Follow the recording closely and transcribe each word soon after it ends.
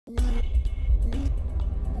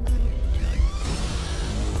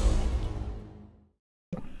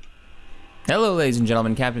Hello ladies and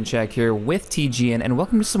gentlemen, CaptainShack here with TGN, and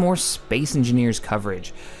welcome to some more Space Engineers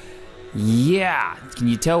coverage. Yeah, can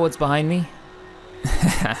you tell what's behind me?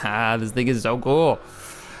 This thing is so cool.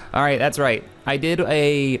 Alright, that's right. I did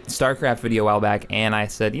a StarCraft video a while back, and I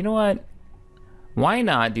said, you know what? Why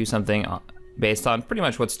not do something based on pretty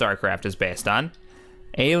much what StarCraft is based on?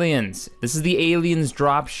 Aliens. This is the Aliens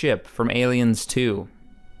dropship from Aliens 2.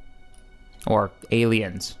 Or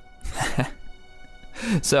Aliens.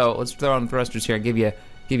 So let's throw on the thrusters here and give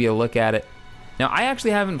you a look at it. Now I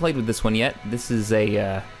actually haven't played with this one yet. This is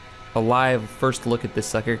a live first look at this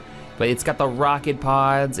sucker, but it's got the rocket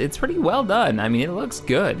pods. It's pretty well done. I mean, it looks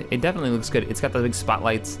good. It definitely looks good. It's got the big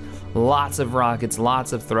spotlights, lots of rockets,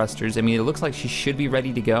 lots of thrusters. I mean, it looks like she should be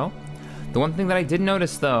ready to go. The one thing that I did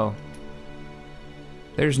notice though,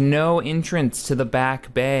 there's no entrance to the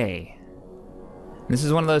back bay. This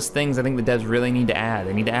is one of those things I think the devs really need to add.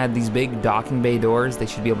 They need to add these big docking bay doors. They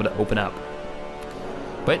should be able to open up.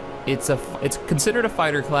 But it's considered a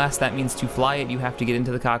fighter class. That means to fly it, you have to get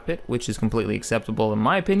into the cockpit, which is completely acceptable in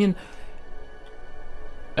my opinion.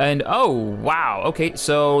 And oh, wow, okay,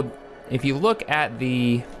 so if you look at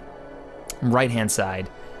the right-hand side,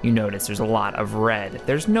 you notice there's a lot of red.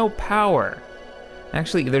 There's no power.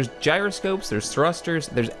 Actually, there's gyroscopes, there's thrusters,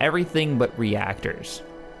 there's everything but reactors.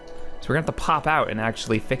 So we're gonna have to pop out and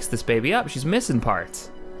actually fix this baby up. She's missing parts.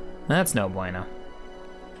 That's no bueno. All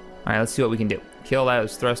right, let's see what we can do. Kill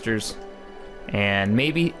those thrusters, and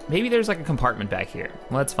maybe there's like a compartment back here.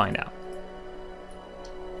 Let's find out.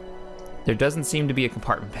 There doesn't seem to be a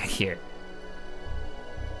compartment back here.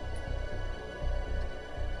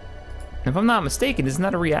 If I'm not mistaken, isn't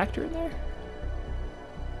that a reactor in there?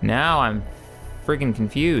 Now I'm friggin'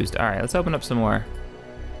 confused. All right, let's open up some more.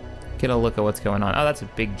 Get a look at what's going on. Oh, that's a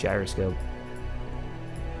big gyroscope.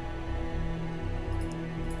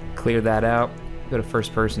 Clear that out. Go to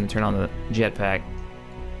first person, turn on the jetpack.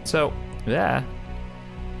 So, yeah.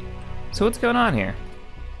 So what's going on here?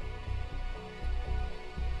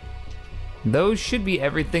 Those should be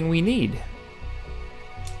everything we need.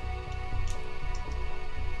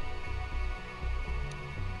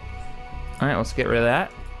 All right, let's get rid of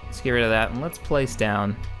that. Let's get rid of that, and let's place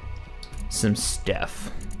down some stuff.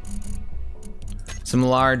 Some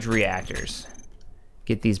large reactors.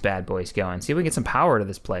 Get these bad boys going. See if we can get some power to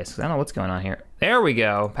this place, 'cause I don't know what's going on here. There we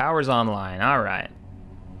go, power's online, all right.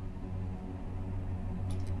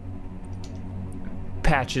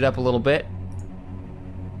 Patch it up a little bit.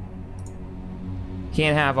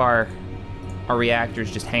 Can't have our reactors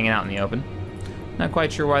just hanging out in the open. Not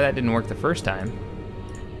quite sure why that didn't work the first time.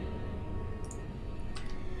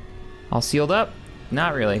 All sealed up?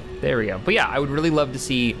 Not really. There we go. But yeah, I would really love to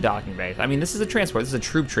see docking bays. I mean, this is a transport. This is a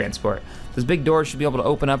troop transport. Those big doors should be able to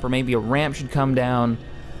open up, or maybe a ramp should come down.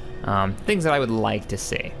 Things that I would like to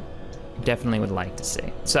see. Definitely would like to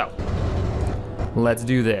see. So, let's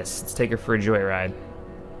do this. Let's take her for a joyride.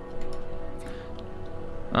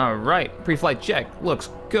 All right, pre-flight check. Looks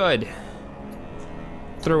good.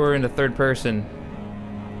 Throw her into third person.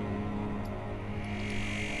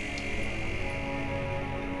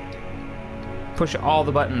 Push all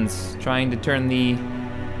the buttons, trying to turn the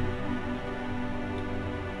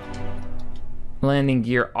landing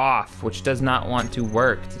gear off, which does not want to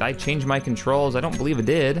work. Did I change my controls? I don't believe I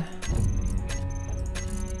did.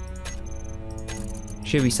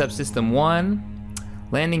 Should be subsystem 1.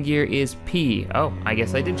 Landing gear is P. Oh, I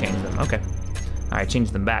guess I did change them, okay. All right, change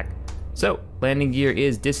them back. So, landing gear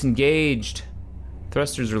is disengaged.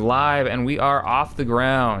 Thrusters are live, and we are off the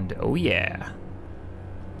ground. Oh yeah.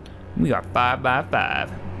 We are 5 by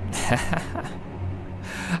 5.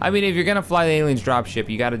 I mean, if you're gonna fly the Aliens dropship,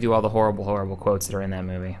 you gotta do all the horrible, horrible quotes that are in that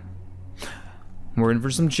movie. We're in for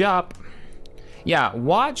some chop. Yeah,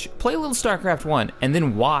 play a little StarCraft 1, and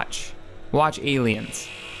then watch Aliens.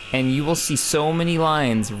 And you will see so many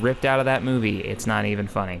lines ripped out of that movie, it's not even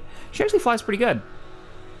funny. She actually flies pretty good.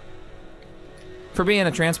 For being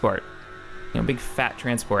a transport. You know, big fat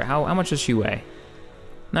transport. How much does she weigh?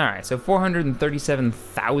 All right, so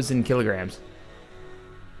 437,000 kilograms.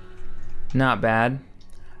 Not bad.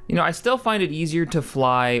 You know, I still find it easier to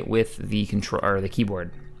fly with the the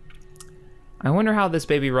keyboard. I wonder how this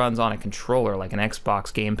baby runs on a controller, like an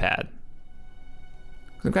Xbox gamepad.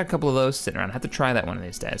 I've got a couple of those sitting around. I have to try that one of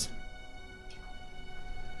these days.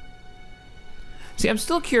 See, I'm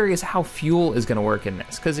still curious how fuel is gonna work in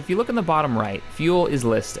this, because if you look in the bottom right, fuel is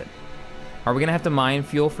listed. Are we gonna have to mine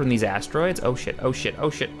fuel from these asteroids? Oh shit, oh shit, oh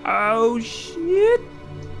shit, oh shit!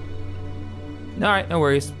 All right, no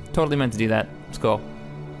worries. Totally meant to do that. It's cool. Are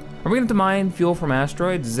we gonna have to mine fuel from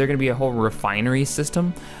asteroids? Is there gonna be a whole refinery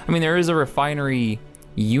system? I mean, there is a refinery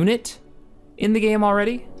unit in the game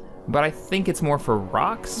already, but I think it's more for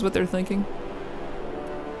rocks is what they're thinking.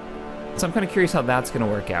 So I'm kind of curious how that's going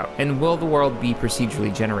to work out. And will the world be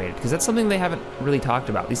procedurally generated? Because that's something they haven't really talked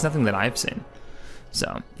about, at least nothing that I've seen.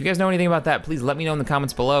 So if you guys know anything about that, please let me know in the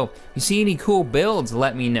comments below. If you see any cool builds,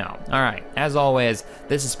 let me know. All right, as always,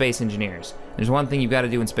 this is Space Engineers. There's one thing you've got to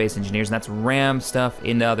do in Space Engineers, and that's ram stuff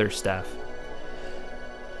into other stuff.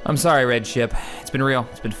 I'm sorry, Red Ship. It's been real.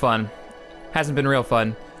 It's been fun. Hasn't been real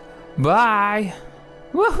fun. Bye.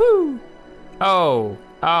 Woohoo! Oh,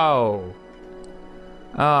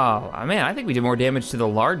 man, I think we did more damage to the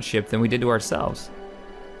large ship than we did to ourselves.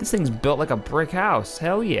 This thing's built like a brick house.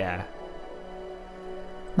 Hell yeah.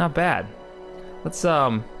 Not bad. Let's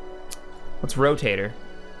rotate her.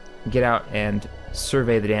 Get out and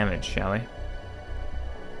survey the damage, shall we?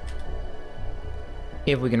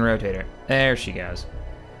 If we can rotate her. There she goes.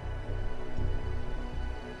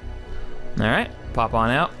 All right, pop on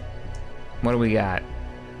out. What do we got?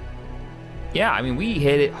 Yeah, I mean, we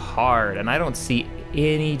hit it hard, and I don't see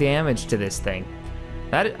any damage to this thing.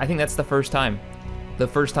 I think that's the first time. The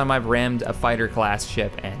first time I've rammed a fighter class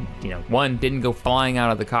ship and, you know, one, didn't go flying out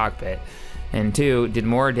of the cockpit, and two, did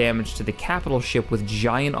more damage to the capital ship with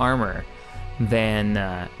giant armor than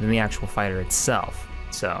the actual fighter itself.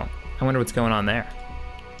 So, I wonder what's going on there.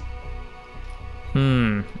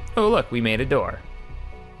 Oh look, we made a door.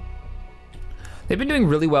 They've been doing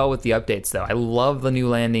really well with the updates though. I love the new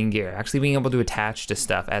landing gear. Actually being able to attach to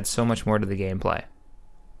stuff adds so much more to the gameplay.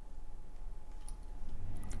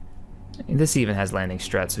 This even has landing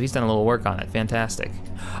struts, so he's done a little work on it. Fantastic.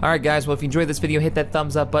 Alright guys, well if you enjoyed this video, hit that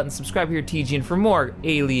thumbs up button, subscribe here to TGN for more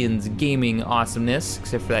Aliens gaming awesomeness,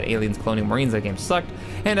 except for that Aliens Cloning Marines, that game sucked.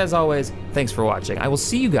 And as always, thanks for watching. I will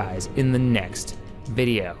see you guys in the next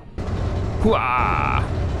video. Hooah!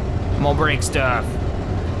 I'm gonna break stuff.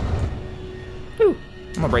 Whew,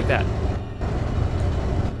 I'm gonna break that.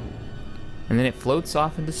 And then it floats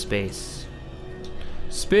off into space.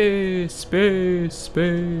 Space, space,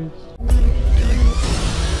 space.